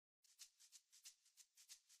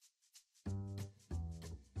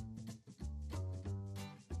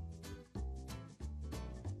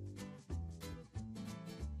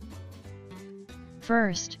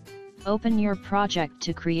First, open your project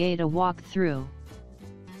to create a walkthrough.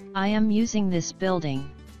 I am using this building.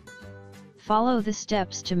 Follow the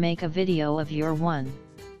steps to make a video of your one.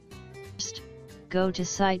 First, go to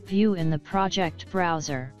Site View in the project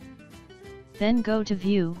browser. Then go to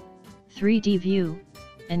View, 3D View,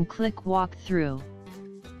 and click Walkthrough.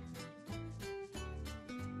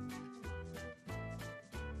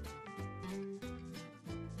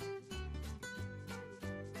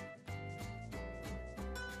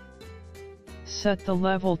 Set the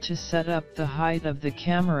level to set up the height of the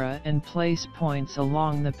camera and place points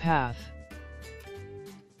along the path.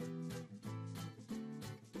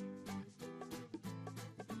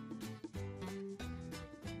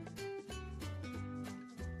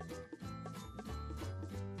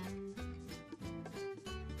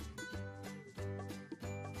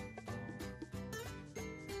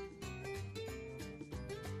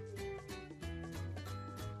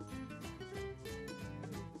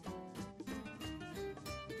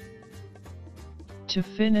 To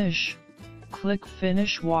finish, click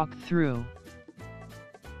Finish Walkthrough.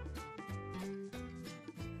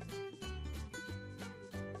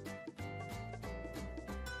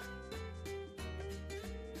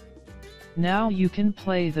 Now you can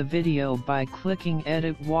play the video by clicking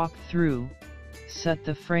Edit Walkthrough, set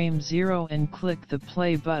the frame 0 and click the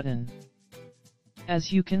play button.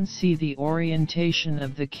 As you can see, the orientation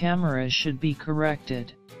of the camera should be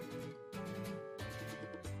corrected.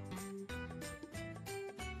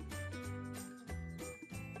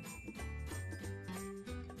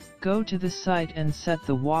 Go to the site and set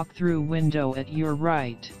the walkthrough window at your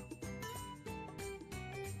right.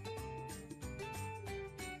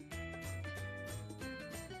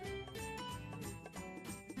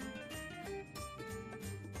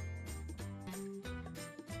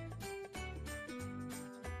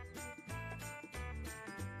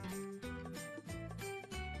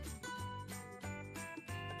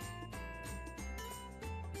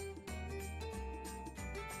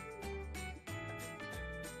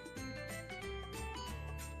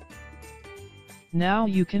 Now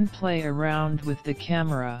you can play around with the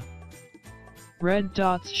camera. Red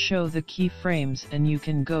dots show the keyframes and you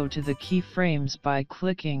can go to the keyframes by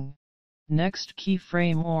clicking Next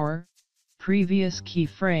Keyframe or Previous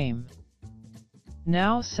Keyframe.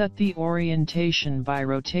 Now set the orientation by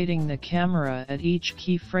rotating the camera at each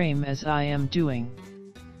keyframe as I am doing.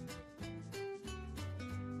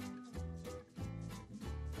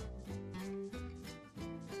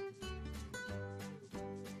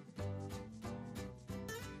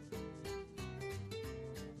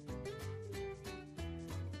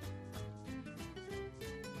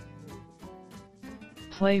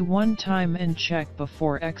 Play one time and check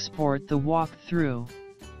before export the walkthrough.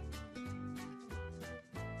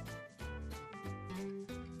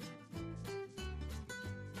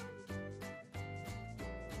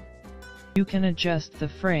 You can adjust the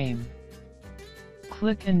frame.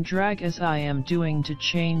 Click and drag as I am doing to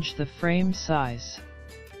change the frame size.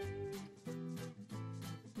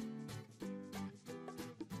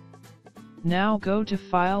 Now go to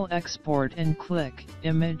File, Export and click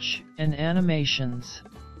Image and Animations.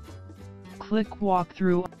 Click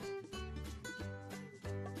Walkthrough.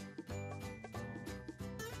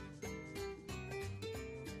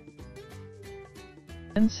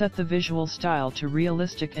 Then set the visual style to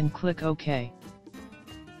realistic and click OK.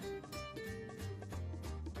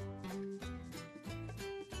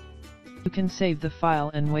 You can save the file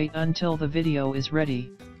and wait until the video is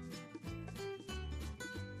ready.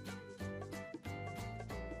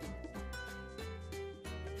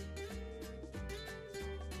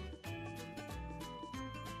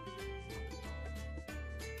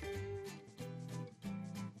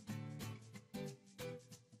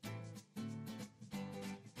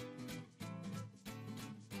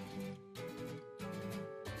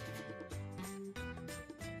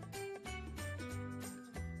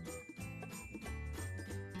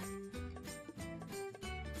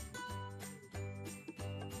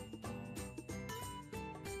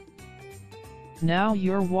 Now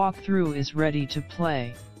your walkthrough is ready to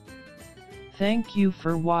play. Thank you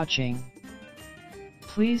for watching.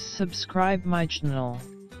 Please subscribe my channel.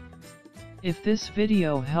 If this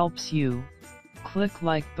video helps you, click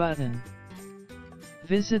like button.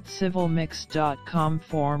 Visit civilmix.com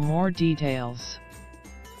for more details.